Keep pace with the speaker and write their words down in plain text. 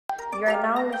You are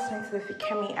now listening to the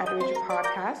Fikemi Adoji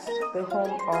podcast, the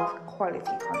home of quality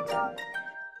content.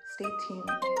 Stay tuned.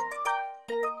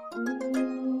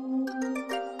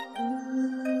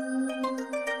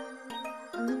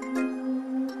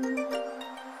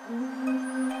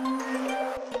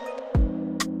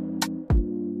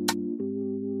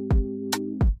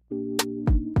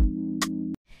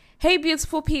 Hey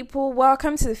beautiful people,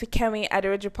 welcome to the Fikemi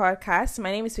Adoji podcast.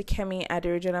 My name is Fikemi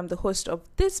Adoji and I'm the host of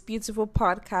this beautiful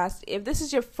podcast. If this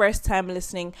is your first time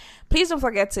listening, please don't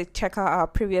forget to check out our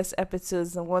previous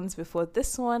episodes, the ones before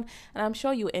this one, and I'm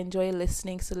sure you enjoy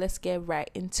listening. So let's get right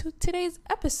into today's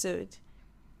episode.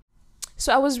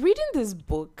 So I was reading this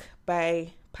book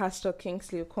by Pastor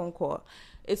Kingsley Okonkwo.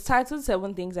 It's titled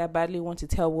 7 Things I Badly Want to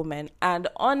Tell Women, and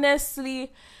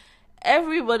honestly,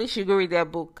 everybody should go read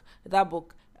that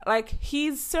book. Like,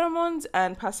 his sermons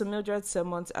and Pastor Mildred's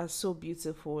sermons are so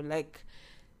beautiful. Like,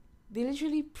 they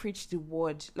literally preach the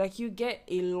word. Like, you get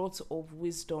a lot of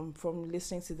wisdom from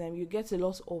listening to them. You get a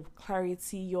lot of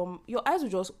clarity. Your eyes will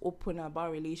just open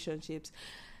about relationships.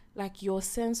 Like, your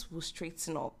sense will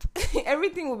straighten up.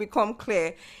 Everything will become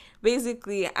clear,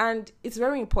 basically. And it's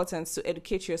very important to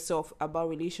educate yourself about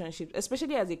relationships.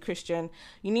 Especially as a Christian,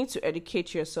 you need to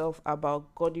educate yourself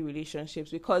about godly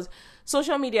relationships, because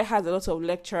social media has a lot of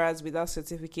lecturers without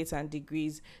certificates and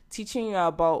degrees teaching you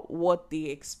about what they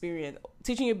experience,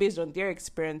 teaching you based on their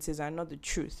experiences and not the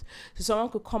truth. So someone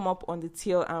could come up on the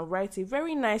tail and write a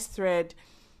very nice thread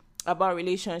about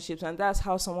relationships, and that's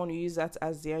how someone will use that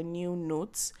as their new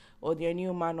notes or their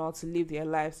new manual to live their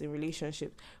lives in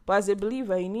relationships. But as a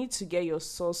believer, you need to get your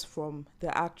source from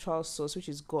the actual source, which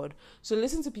is God. So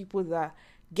listen to people that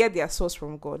get their source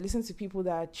from God. Listen to people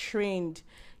that are trained,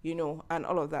 and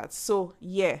all of that. So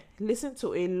listen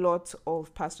to a lot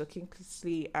of Pastor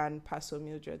Kingsley and Pastor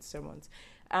Mildred's sermons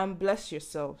and bless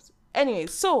yourselves. Anyway,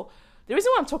 so the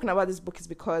reason why I'm talking about this book is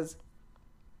because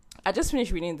I just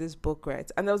finished reading this book,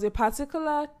 right? And there was a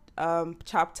particular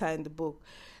chapter in the book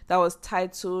that was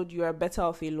titled "You Are Better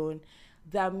Off Alone"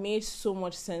 that made so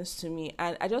much sense to me,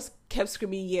 and I just kept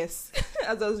screaming yes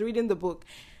as I was reading the book,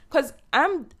 because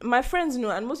my friends know,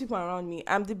 and most people around me,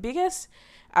 I'm the biggest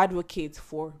advocate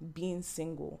for being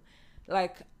single.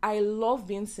 Like, I love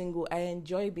being single. I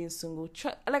enjoy being single.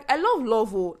 I love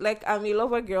love. Like, I'm a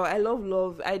lover girl. I love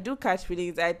love. I do catch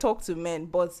feelings. I talk to men,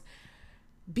 but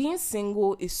being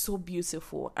single is so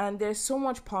beautiful, and there's so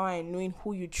much power in knowing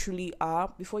who you truly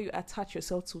are before you attach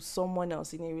yourself to someone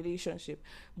else in a relationship.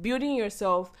 Building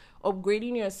yourself,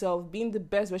 upgrading yourself, being the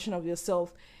best version of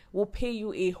yourself will pay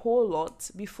you a whole lot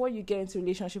before you get into a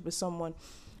relationship with someone.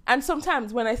 And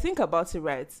sometimes when I think about it,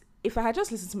 right, if I had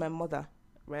just listened to my mother,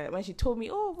 right, when she told me,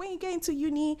 oh, when you get into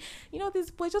uni, this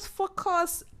boy, just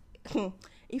focus.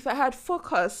 If I had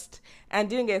focused and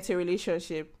didn't get into a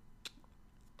relationship,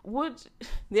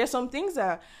 there are some things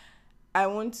that I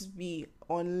want to be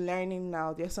unlearning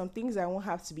now. There are some things I won't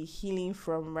have to be healing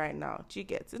from right now. Do you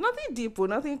get it? Nothing deep or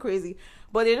nothing crazy,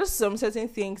 but there are just some certain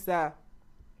things that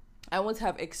I won't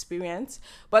have experienced.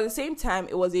 But at the same time,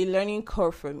 it was a learning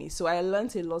curve for me. So I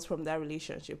learned a lot from that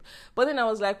relationship. But then I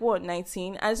was like,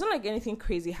 19? And it's not like anything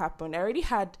crazy happened. I already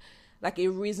had like a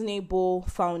reasonable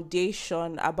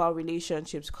foundation about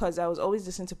relationships, because I was always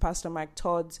listening to Pastor Mike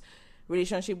Todd's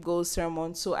relationship goals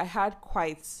sermon, so I had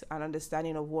quite an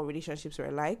understanding of what relationships were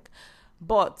like.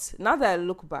 But now that I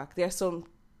look back, there are some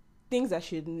things I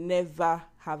should never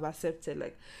have accepted,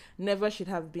 like never should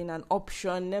have been an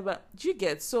option, never. Do you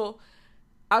get? So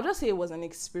I'll just say it was an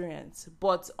experience.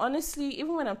 But honestly,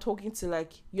 even when I'm talking to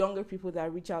like younger people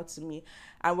that reach out to me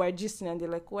and we're gisting and they're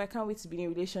like, oh, I can't wait to be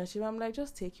in a relationship, I'm like,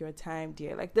 just take your time,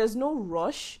 dear. Like, there's no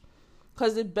rush,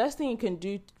 because the best thing you can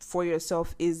do for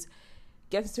yourself is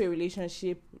get into a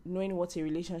relationship knowing what a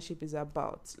relationship is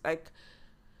about. Like,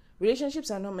 relationships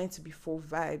are not meant to be for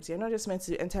vibes. You're not just meant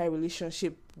to enter a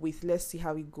relationship with, let's see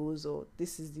how it goes, or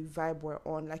this is the vibe we're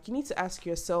on. Like, you need to ask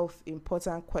yourself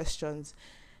important questions.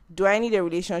 Do I need a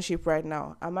relationship right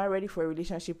now? Am I ready for a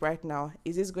relationship right now?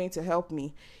 Is this going to help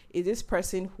me? Is this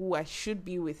person who I should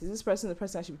be with? Is this person the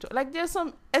person I should be talking? Like, there's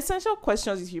some essential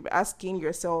questions you should be asking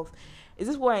yourself. Is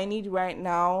this what I need right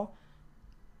now?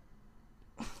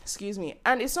 Excuse me.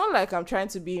 And it's not like I'm trying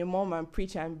to be a mom and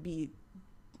preach and be,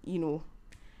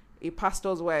 a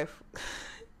pastor's wife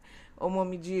or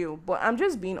mommy Gio. But I'm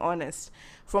just being honest.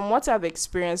 From what I've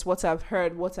experienced, what I've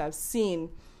heard, what I've seen,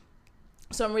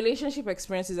 some relationship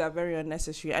experiences are very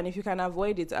unnecessary. And if you can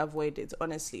avoid it,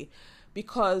 honestly.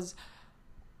 Because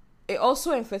it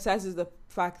also emphasizes the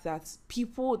fact that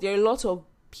there are a lot of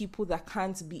people that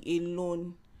can't be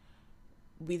alone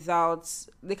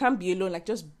they can't be alone, like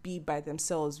just be by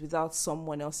themselves without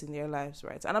someone else in their lives,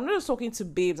 right? And I'm not just talking to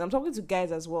babes, I'm talking to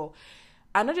guys as well.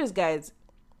 And not just guys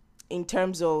in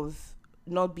terms of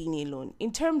not being alone,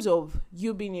 in terms of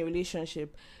you being in a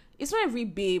relationship. It's not every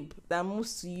babe that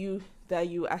moves to you that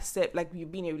you accept, like you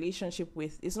be in a relationship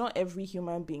with. It's not every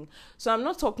human being. So I'm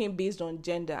not talking based on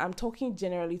gender, I'm talking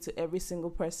generally to every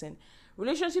single person.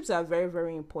 Relationships are very,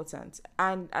 very important.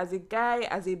 And as a guy,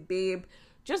 as a babe,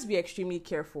 just be extremely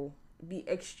careful. Be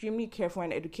extremely careful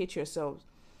and educate yourselves.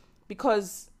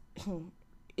 Because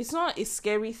it's not a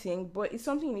scary thing, but it's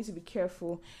something you need to be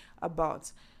careful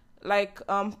about. Like,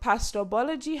 Pastor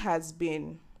Bolaji has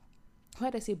been... Why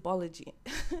did I say Bolaji?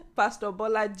 Pastor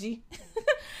Bolaji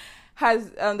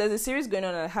has... there's a series going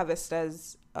on at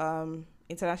Harvesters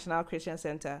International Christian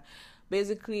Center,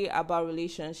 basically about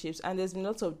relationships, and there's been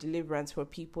lots of deliverance for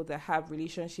people that have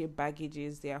relationship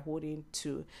baggages they are holding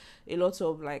to, a lot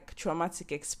of like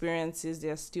traumatic experiences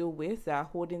they're still with that are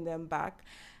holding them back.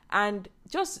 And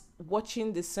just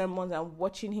watching the sermons and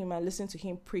watching him and listening to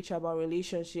him preach about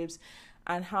relationships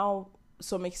and how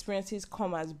some experiences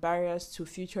come as barriers to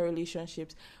future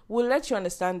relationships will let you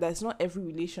understand that it's not every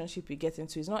relationship you get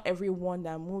into, it's not everyone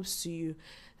that moves to you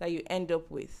that you end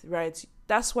up with, right?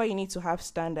 That's why you need to have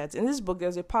standards. In this book,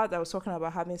 there's a part that was talking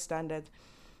about having standards.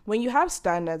 When you have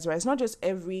standards, right, it's not just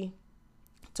every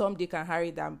Tom, Dick, and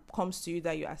Harry that comes to you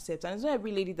that you accept, and it's not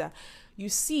every lady that you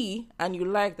see and you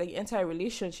like that you enter a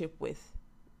relationship with,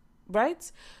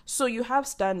 right? So you have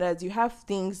standards, you have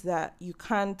things that you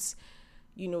can't,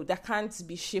 that can't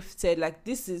be shifted. Like,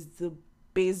 this is the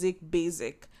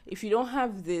basic. If you don't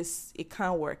have this, it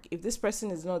can't work. If this person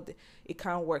is not, it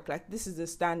can't work. Like, this is the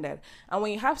standard. And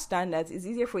when you have standards, it's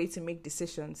easier for you to make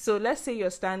decisions. So let's say your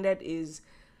standard is,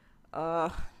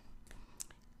 what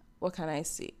can I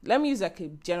say? Let me use like a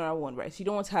general one, right? You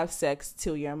don't want to have sex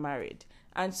till you're married.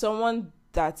 And someone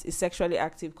that is sexually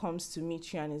active comes to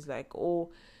meet you and is like, oh,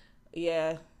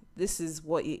 yeah, this is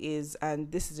what it is.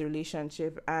 And this is a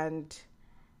relationship. And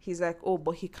he's like, oh,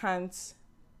 but he can't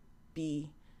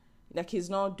be, like, he's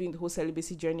not doing the whole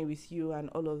celibacy journey with you and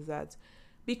all of that.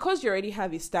 Because you already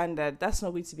have a standard, that's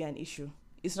not going to be an issue.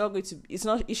 It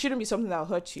shouldn't be something that will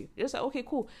hurt you. You're just like, okay,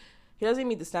 cool. He doesn't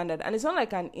meet the standard. And it's not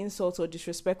like an insult or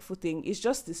disrespectful thing. It's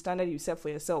just the standard you set for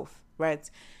yourself, right?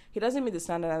 He doesn't meet the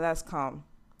standard, and that's calm.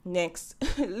 Next.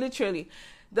 Literally.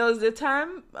 There was the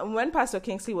time when Pastor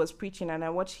Kingsley was preaching and I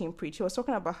watched him preach. He was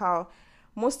talking about how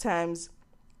most times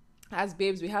as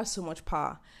babes, we have so much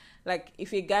power. Like,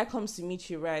 if a guy comes to meet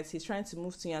you, right, he's trying to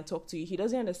move to you and talk to you, he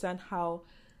doesn't understand how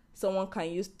someone can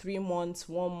use 3 months,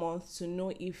 1 month to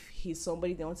know if he's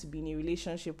somebody they want to be in a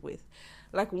relationship with.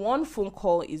 Like, one phone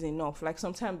call is enough. Like,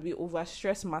 sometimes we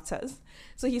overstress matters.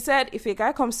 So he said, if a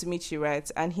guy comes to meet you, right,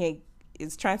 and he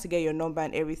is trying to get your number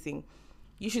and everything,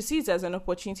 you should see it as an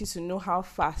opportunity to know how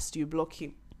fast you block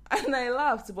him. And I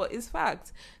laughed, but it's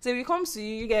fact. So if he comes to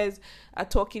you, you guys are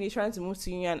talking, he's trying to move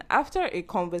to you, and after a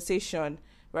conversation,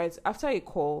 right, after a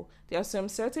call, there are some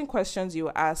certain questions you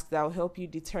ask that will help you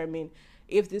determine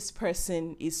if this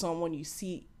person is someone you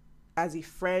see as a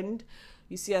friend,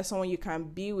 you see as someone you can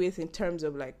be with in terms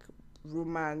of like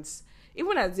romance,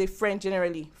 even as a friend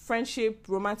generally, friendship,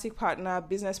 romantic partner,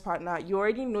 business partner. You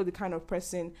already know the kind of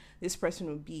person this person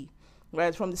will be,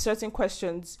 right, from the certain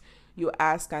questions you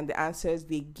ask and the answers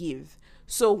they give.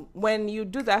 So when you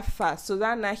do that fast, so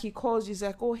that night he calls you, he's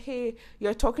like, oh, hey,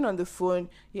 you're talking on the phone,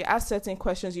 you ask certain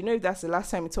questions, you know if that's the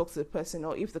last time you talk to the person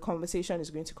or if the conversation is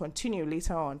going to continue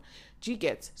later on. Do you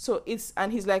get? So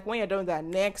and he's like, when you're done with that,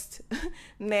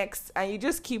 next, and you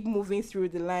just keep moving through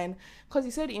the line. Because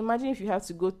he said, imagine if you have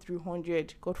to go through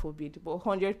 100, God forbid, but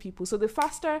 100 people. So the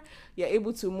faster you're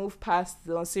able to move past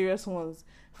the unserious ones,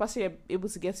 faster you're able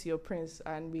to get to your prince.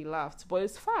 And we laughed. But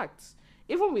it's facts.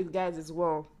 Even with guys as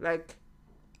well, like,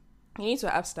 you need to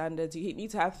have standards. You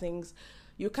need to have things.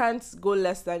 You can't go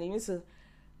less than. You need to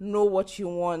know what you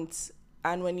want.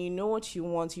 And when you know what you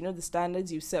want, you know the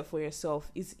standards you set for yourself,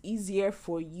 it's easier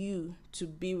for you to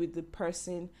be with the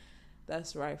person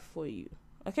that's right for you.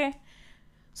 Okay?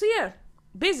 So yeah,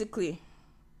 basically,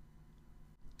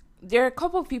 there are a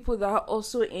couple of people that are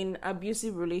also in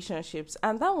abusive relationships.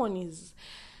 And that one is,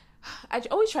 I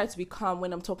always try to be calm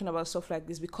when I'm talking about stuff like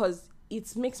this because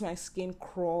it makes my skin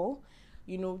crawl.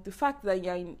 You know, the fact that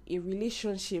you're in a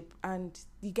relationship and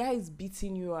the guy is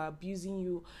beating you or abusing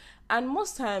you. And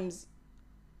most times,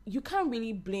 you can't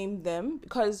really blame them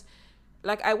because,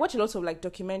 like, I watch a lot of, like,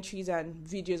 documentaries and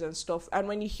videos and stuff. And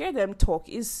when you hear them talk,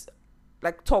 it's,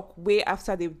 like, talk way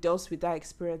after they've dealt with that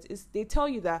experience. They tell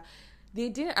you that they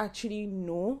didn't actually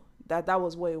know that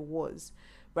was what it was,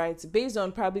 right? Based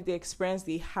on probably the experience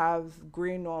they have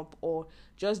growing up, or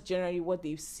just generally what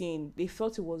they've seen, they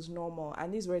felt it was normal.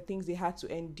 And these were things they had to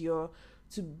endure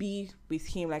to be with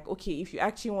him. Like, okay, if you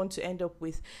actually want to end up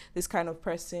with this kind of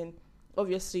person,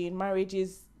 obviously in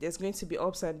marriages, there's going to be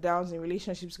ups and downs, in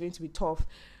relationships going to be tough.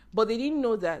 But they didn't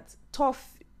know that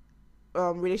tough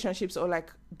relationships or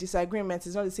like disagreements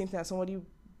is not the same thing as somebody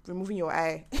removing your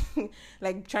eye,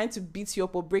 like trying to beat you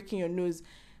up or breaking your nose.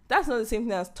 That's not the same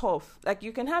thing as tough. Like,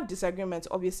 you can have disagreements,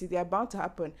 obviously they are bound to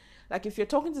happen. Like, if you're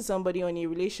talking to somebody on a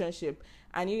relationship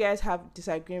and you guys have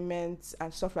disagreements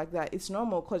and stuff like that, it's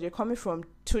normal, because you're coming from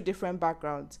two different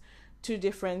backgrounds, two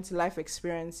different life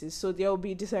experiences, so there will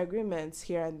be disagreements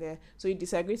here and there, so you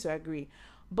disagree to agree.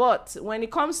 But when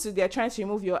it comes to they're trying to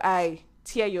remove your eye,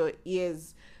 tear your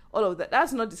ears, all of that,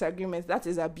 that's not disagreement, that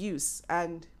is abuse,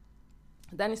 and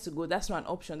that needs to go. That's not an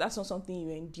option. That's not something you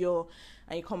endure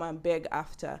and you come and beg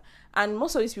after. And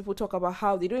most of these people talk about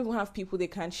how they don't even have people they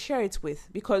can share it with,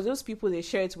 because those people they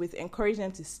share it with encourage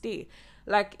them to stay.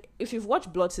 Like, if you've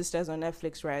watched Blood Sisters on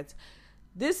Netflix, right,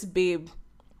 this babe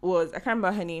was, I can't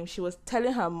remember her name, she was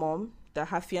telling her mom that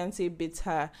her fiance beats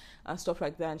her and stuff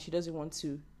like that, and she doesn't want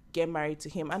to get married to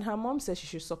him. And her mom says she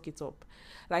should suck it up.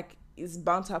 Like, it's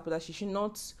bound to happen, that she should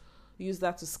not use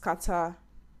that to scatter,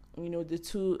 the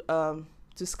two,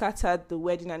 to scatter the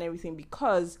wedding and everything,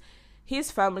 because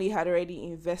his family had already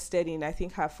invested in, I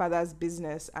think, her father's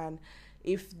business, and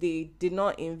if they did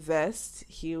not invest,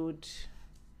 he would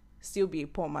still be a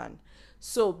poor man.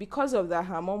 So because of that,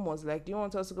 her mom was like, do you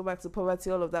want us to go back to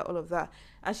poverty, all of that,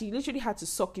 and she literally had to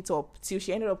suck it up till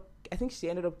she ended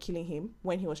up killing him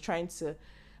when he was trying to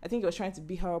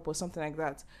beat her up or something like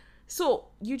that. So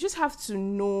you just have to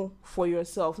know for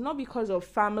yourself, not because of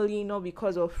family, not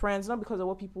because of friends, not because of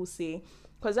what people say,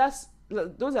 because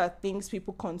those are things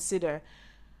people consider,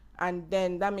 and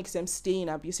then that makes them stay in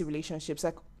abusive relationships.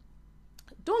 Like,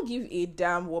 don't give a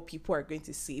damn what people are going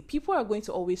to say. People are going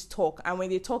to always talk, and when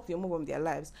they talk, they move on with their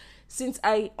lives. Since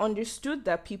I understood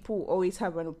that people always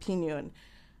have an opinion,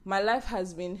 my life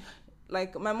has been,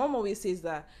 like, my mom always says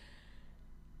that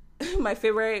my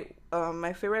favorite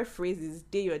phrase is,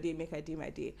 day your day, make I day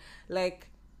my day. Like,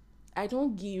 I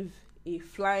don't give a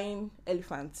flying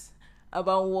elephant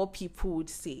about what people would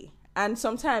say. And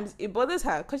sometimes it bothers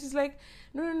her, because she's like,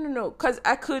 no, because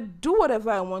I could do whatever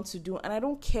I want to do, and I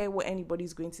don't care what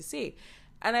anybody's going to say.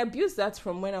 And I abused that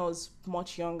from when I was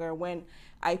much younger, when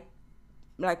I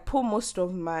like pull most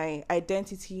of my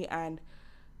identity and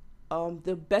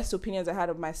the best opinions I had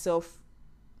of myself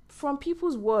from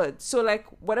people's words. So, like,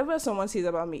 whatever someone says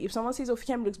about me, if someone says, oh,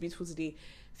 Fikem looks beautiful today,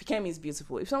 Fikem is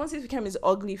beautiful. If someone says Fikem is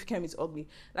ugly, Fikem is ugly.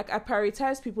 Like, I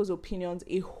prioritize people's opinions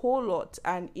a whole lot,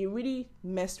 and it really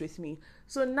messed with me.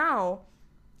 So now,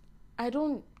 I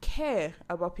don't care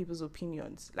about people's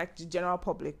opinions, like the general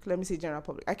public. Let me say general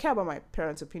public. I care about my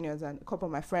parents' opinions and a couple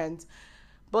of my friends.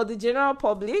 But the general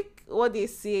public, what they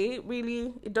say,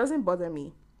 really, it doesn't bother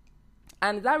me.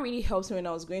 And that really helps me when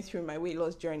I was going through my weight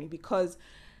loss journey, because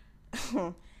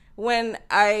before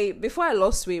I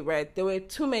lost weight, right, there were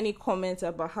too many comments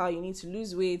about how you need to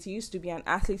lose weight. You used to be an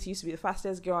athlete, you used to be the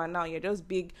fastest girl, and now you're just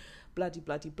big, blah,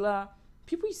 blah, blah, blah.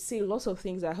 People used to say lots of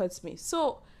things that hurts me.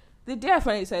 So the day I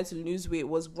finally decided to lose weight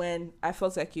was when I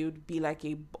felt like it would be I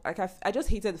just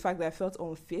hated the fact that I felt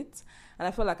unfit, and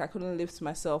I felt like I couldn't lift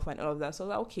myself and all of that. So I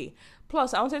was like, okay.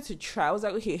 Plus, I wanted to try. I was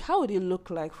like, okay, how would it look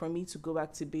like for me to go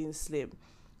back to being slim?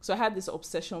 So I had this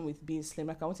obsession with being slim.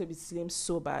 Like, I wanted to be slim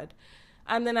so bad.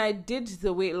 And then I did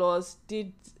the weight loss,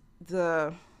 did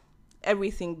the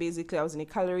everything basically. I was in a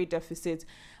calorie deficit,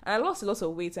 and I lost a lot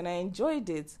of weight, and I enjoyed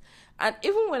it. And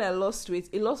even when I lost weight,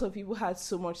 a lot of people had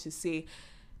so much to say.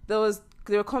 There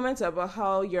were comments about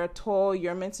how you're tall,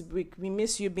 you're meant to be, we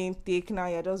miss you being thick, now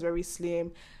you're just very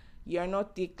slim, you're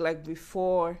not thick like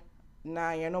before,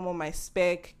 nah, you're no more my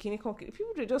spec. People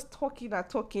were just talking,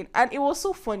 and it was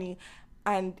so funny,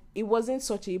 and it wasn't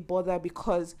such a bother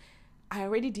because I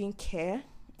already didn't care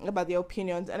about their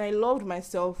opinions, and I loved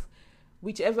myself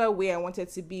whichever way I wanted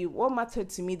to be. What mattered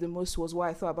to me the most was what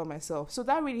I thought about myself. So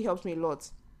that really helped me a lot.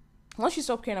 Once you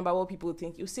stop caring about what people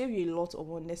think, it'll save you a lot of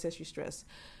unnecessary stress.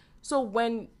 So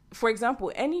when,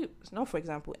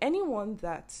 anyone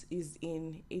that is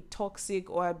in a toxic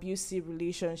or abusive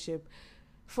relationship,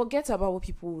 forget about what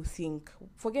people will think.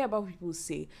 Forget about what people will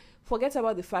say. Forget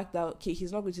about the fact that, okay,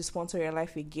 he's not going to sponsor your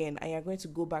life again and you're going to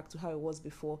go back to how it was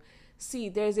before. See,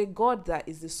 there's a God that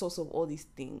is the source of all these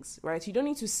things, right? You don't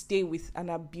need to stay with an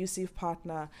abusive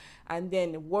partner and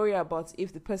then worry about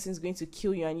if the person is going to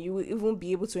kill you and you will even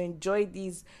be able to enjoy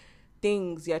these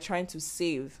things you're trying to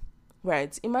save,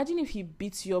 right? Imagine if he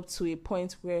beats you up to a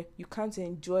point where you can't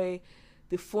enjoy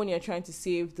the phone you're trying to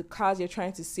save, the cars you're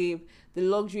trying to save, the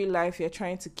luxury life you're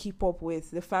trying to keep up with,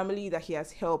 the family that he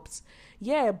has helped.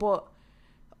 Yeah, but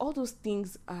all those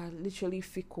things are literally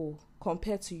fickle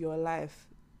compared to your life.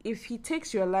 If he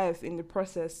takes your life in the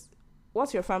process,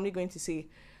 what's your family going to say?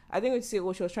 Are they going to say,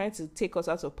 oh, she was trying to take us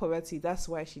out of poverty, that's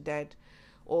why she died?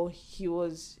 Or he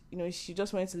was, she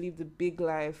just wanted to live the big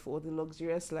life or the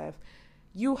luxurious life.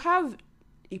 You have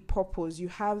a purpose, you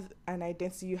have an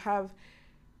identity, you have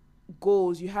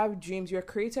goals, you have dreams. You're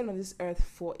created on this earth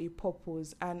for a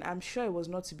purpose, and I'm sure it was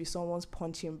not to be someone's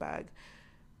punching bag.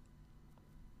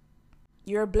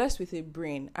 You're blessed with a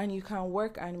brain, and you can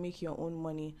work and make your own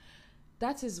money.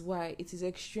 That is why it is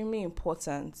extremely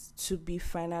important to be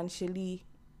financially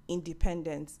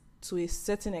independent to a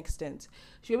certain extent.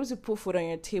 To be able to put food on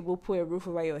your table, put a roof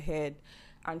over your head,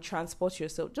 and transport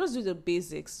yourself. Just do the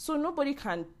basics. So nobody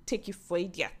can take you for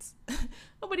idiots.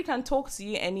 Nobody can talk to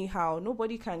you anyhow.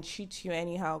 Nobody can treat you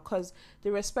anyhow, because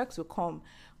the respect will come.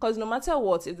 Because no matter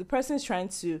what, if the person is trying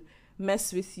to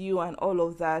mess with you and all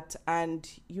of that, and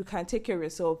you can take care of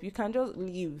yourself, you can just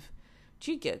leave.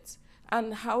 Do you get?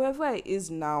 And however it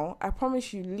is now, I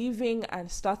promise you, leaving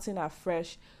and starting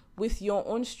afresh with your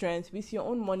own strength, with your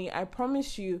own money, I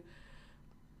promise you,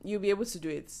 you'll be able to do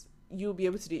it. You'll be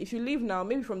able to do it. If you leave now,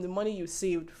 maybe from the money you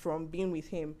saved from being with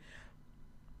him,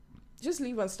 just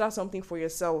leave and start something for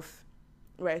yourself,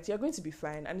 right? You're going to be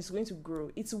fine, and it's going to grow.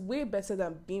 It's way better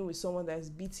than being with someone that is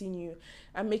beating you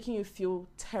and making you feel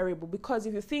terrible. Because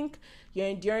if you think you're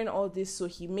enduring all this so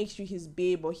he makes you his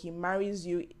babe or he marries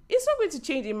you, it's not going to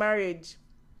change in marriage.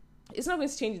 It's not going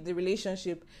to change the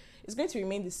relationship. It's going to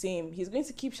remain the same. He's going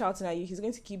to keep shouting at you. He's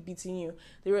going to keep beating you.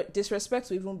 The disrespect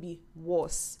will even be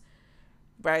worse,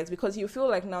 right? Because you feel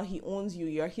like now he owns you.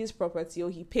 You're his property,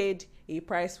 or he paid a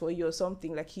price for you or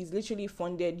something. Like he's literally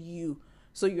funded you,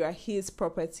 so you are his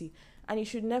property. And you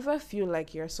should never feel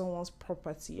like you're someone's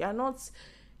property. You're not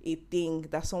a thing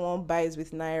that someone buys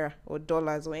with naira or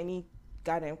dollars or any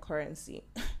goddamn currency.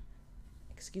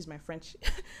 Excuse my French.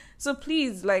 So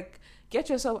please, get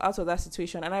yourself out of that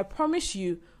situation. And I promise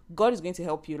you, God is going to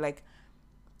help you.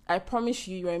 I promise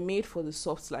you, you are made for the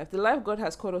soft life. The life God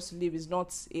has called us to live is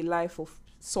not a life of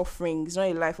suffering. It's not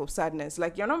a life of sadness.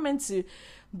 You're not meant to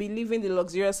be living the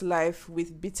luxurious life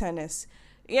with bitterness.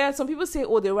 Yeah, some people say,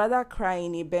 oh, they rather cry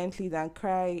in a Bentley than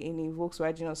cry in a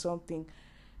Volkswagen or something.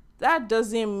 That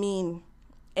doesn't mean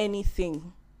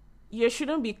anything. You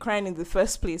shouldn't be crying in the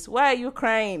first place. Why are you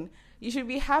crying? You should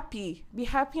be happy. Be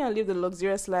happy and live the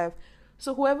luxurious life.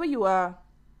 So whoever you are,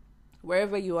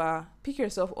 wherever you are, pick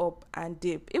yourself up and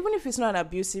dip. Even if it's not an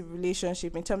abusive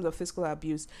relationship in terms of physical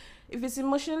abuse, if it's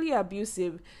emotionally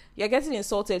abusive, you're getting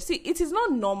insulted. See, it is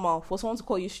not normal for someone to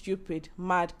call you stupid,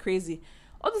 mad, crazy.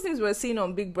 All the things we're seeing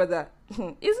on Big Brother,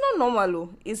 it's not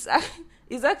normal. It's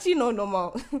actually not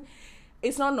normal.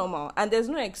 It's not normal. And there's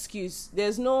no excuse.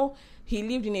 There's no, he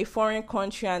lived in a foreign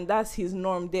country and that's his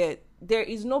norm there. There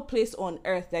is no place on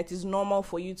earth that is normal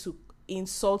for you to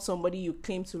insult somebody you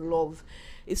claim to love.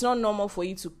 It's not normal for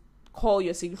you to call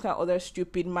your significant other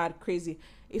stupid, mad, crazy.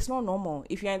 It's not normal.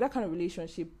 If you're in that kind of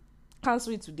relationship,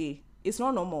 cancel it today. It's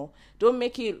not normal. Don't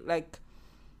make it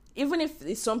even if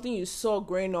it's something you saw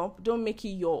growing up, don't make it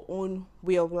your own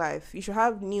way of life. You should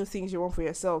have new things you want for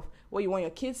yourself, what you want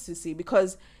your kids to see.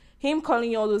 Because him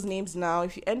calling you all those names now,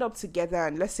 if you end up together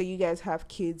and let's say you guys have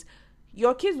kids,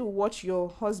 your kids will watch your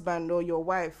husband or your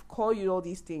wife call you all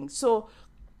these things. So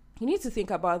you need to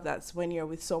think about that when you're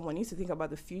with someone. You need to think about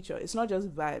the future. It's not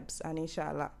just vibes and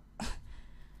inshallah.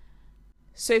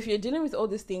 So if you're dealing with all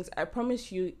these things, I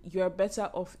promise you, you're better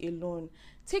off alone.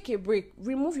 Take a break.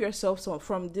 Remove yourself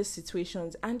from these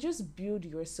situations and just build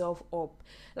yourself up.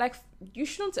 You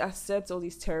shouldn't accept all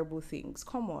these terrible things.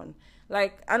 Come on.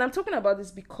 And I'm talking about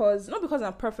this because, not because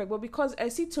I'm perfect, but because I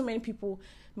see too many people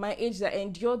my age that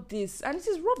endure this. And it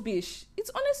is rubbish.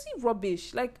 It's honestly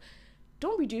rubbish.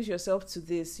 Don't reduce yourself to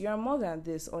this. You are more than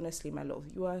this, honestly, my love.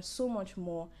 You are so much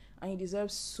more, and you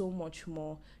deserve so much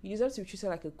more. You deserve to be treated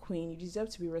like a queen. You deserve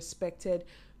to be respected.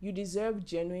 You deserve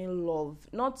genuine love.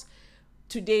 Not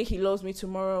today he loves me,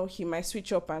 tomorrow he might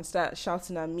switch up and start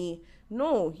shouting at me.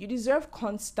 No, you deserve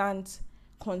constant,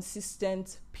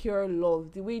 consistent, pure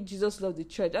love. The way Jesus loved the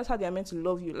church, that's how they are meant to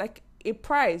love you. Like a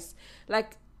prize,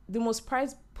 like the most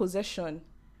prized possession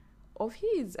of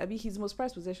his most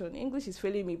prized possession. English is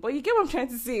failing me, but you get what I'm trying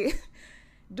to say.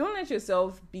 Don't let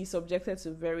yourself be subjected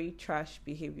to very trash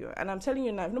behavior. And I'm telling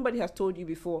you now, if nobody has told you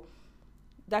before,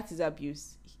 that is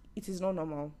abuse. It is not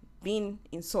normal. Being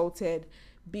insulted,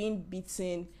 being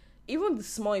beaten, even the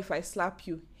small, if I slap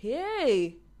you,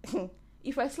 hey,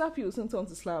 If I slap you, it's soon turn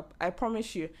to slap. I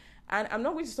promise you. And I'm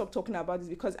not going to stop talking about this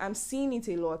because I'm seeing it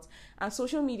a lot. And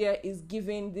social media is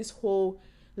giving this whole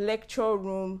lecture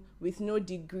room with no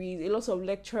degrees, a lot of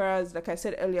lecturers, like I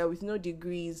said earlier, with no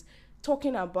degrees,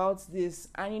 talking about this.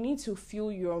 And you need to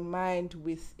fill your mind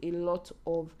with a lot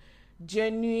of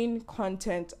genuine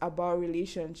content about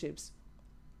relationships.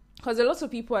 Because a lot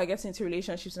of people are getting into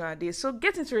relationships nowadays. So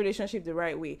get into a relationship the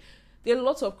right way. There are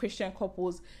lots of Christian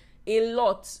couples,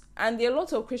 and there are a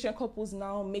lot of Christian couples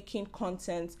now making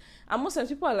content, and most of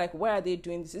the people are like, why are they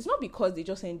doing this? It's not because they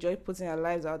just enjoy putting their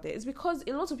lives out there. It's because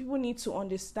a lot of people need to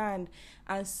understand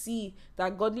and see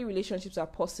that godly relationships are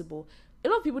possible. A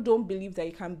lot of people don't believe that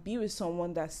you can be with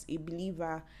someone that's a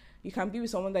believer, you can be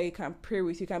with someone that you can pray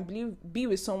with, you can be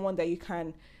with someone that you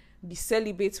can be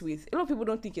celibate with. A lot of people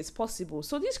don't think it's possible.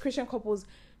 So these Christian couples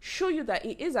show you that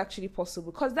it is actually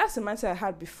possible, because that's the mindset I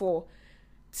had before,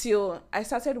 till I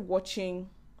started watching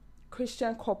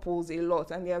Christian couples a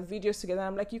lot and their videos together.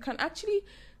 I'm like, you can actually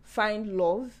find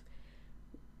love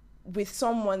with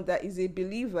someone that is a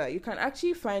believer. You can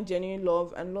actually find genuine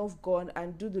love and love God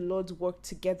and do the Lord's work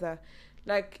together.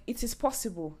 Like, it is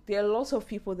possible. There are lots of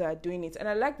people that are doing it. And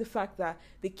I like the fact that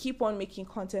they keep on making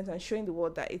content and showing the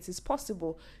world that it is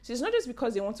possible. So it's not just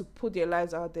because they want to put their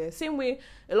lives out there. Same way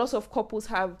a lot of couples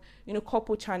have,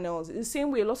 couple channels. It's the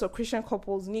same way a lot of Christian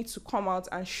couples need to come out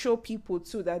and show people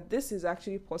too that this is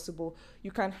actually possible. You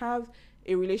can have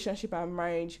a relationship and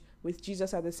marriage with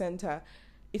Jesus at the center.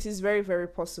 It is very, very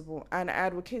possible. And I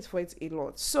advocate for it a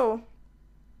lot. So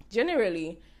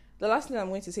generally, the last thing I'm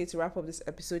going to say to wrap up this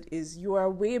episode is you are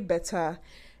way better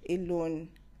alone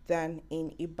than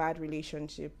in a bad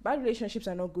relationship. Bad relationships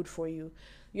are not good for you.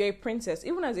 You're a princess.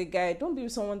 Even as a guy, don't be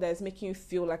with someone that is making you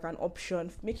feel like an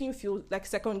option, making you feel like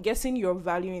second guessing your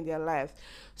value in their life.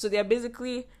 So they're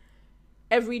basically,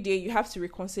 every day you have to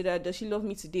reconsider, does she love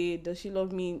me today? Does she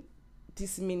love me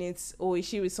this minute? Or is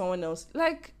she with someone else?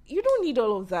 Like, you don't need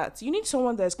all of that. You need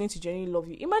someone that's going to genuinely love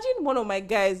you. Imagine one of my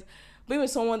guys being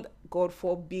with someone, God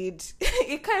forbid,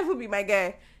 it can't even be my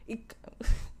guy.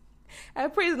 I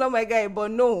pray it's not my guy,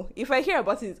 but no, if I hear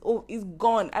about it, it's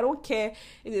gone. I don't care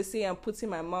if they say I'm putting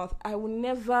my mouth. I will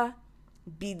never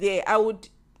be there.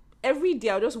 Every day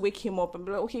I'll just wake him up and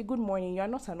be like, okay, good morning. You are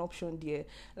not an option, dear.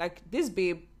 Like, this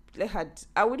babe,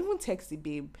 I would even text the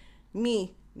babe.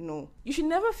 Me, no. You should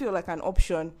never feel like an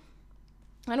option.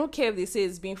 I don't care if they say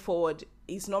it's being forward.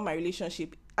 It's not my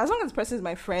relationship. As long as the person is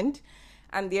my friend,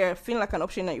 and they're feeling like an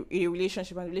option in a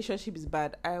relationship, and the relationship is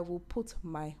bad, I will put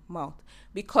my mouth.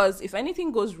 Because if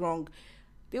anything goes wrong,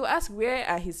 they will ask, where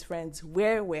are his friends?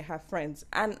 Where were her friends?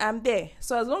 And I'm there.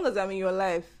 So as long as I'm in your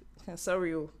life,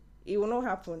 sorry, it will not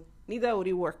happen. Neither would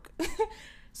it work.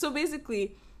 So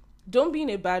basically, don't be in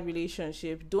a bad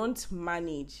relationship. Don't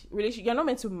manage. You're not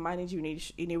meant to manage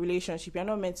in a relationship. You're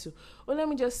not meant to, let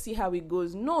me just see how it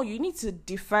goes. No, you need to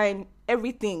define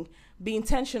everything. Be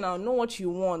intentional. Know what you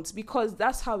want, because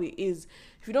that's how it is.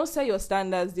 If you don't set your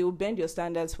standards, they will bend your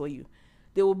standards for you.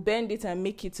 They will bend it and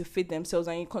make it to fit themselves,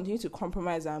 and you continue to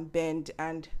compromise and bend,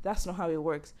 and that's not how it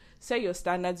works. Set your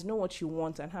standards, know what you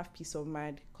want, and have peace of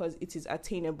mind, because it is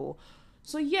attainable.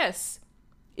 So yes,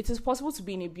 it is possible to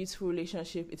be in a beautiful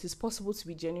relationship. It is possible to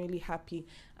be genuinely happy.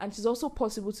 And it is also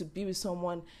possible to be with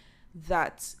someone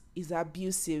that is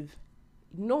abusive.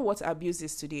 Know what abuse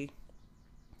is today.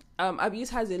 Abuse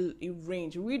has a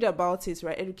range. Read about it,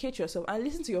 right? Educate yourself and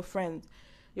listen to your friends.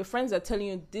 Your friends are telling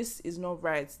you this is not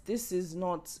right. This is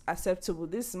not acceptable.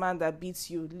 This man that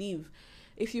beats you, leave.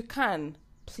 If you can,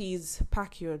 please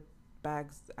pack your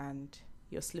bags and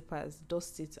your slippers,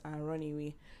 dust it and run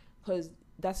away. Because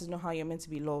that is not how you're meant to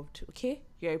be loved, okay?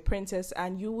 You're a princess,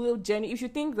 and you will if you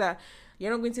think that you're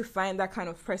not going to find that kind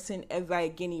of person ever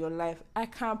again in your life, I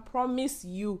can promise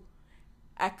you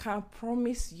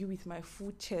with my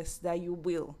full chest that you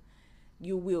will.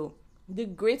 The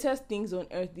greatest things on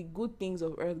earth, the good things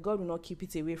of earth, God will not keep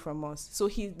it away from us. So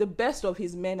the best of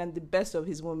his men and the best of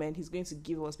his women, he's going to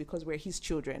give us, because we're his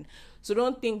children. So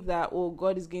don't think that,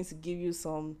 God is going to give you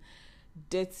some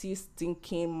dirty,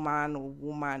 stinking man or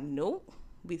woman. No.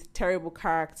 With terrible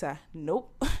character.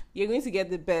 Nope. You're going to get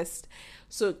the best.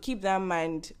 So keep that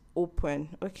mind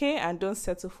open, okay? And don't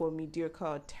settle for mediocre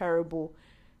or terrible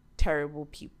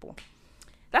people.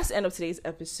 That's the end of today's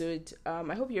episode.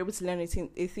 I hope you're able to learn a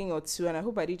thing or two, and I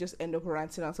hope I did just end up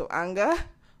ranting out of anger.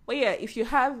 But yeah, if you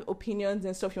have opinions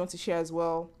and stuff you want to share as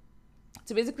well,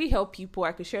 to basically help people,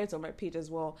 I could share it on my page as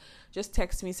well. Just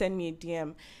text me, send me a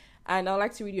DM. And I'd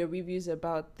like to read your reviews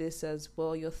about this as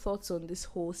well, your thoughts on this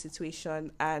whole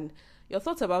situation, and your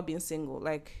thoughts about being single,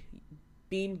 like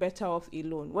being better off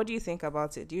alone. What do you think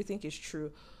about it? Do you think it's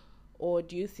true? Or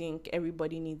do you think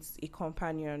everybody needs a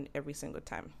companion every single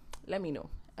time? Let me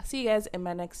know. I'll see you guys in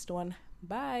my next one.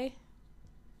 Bye.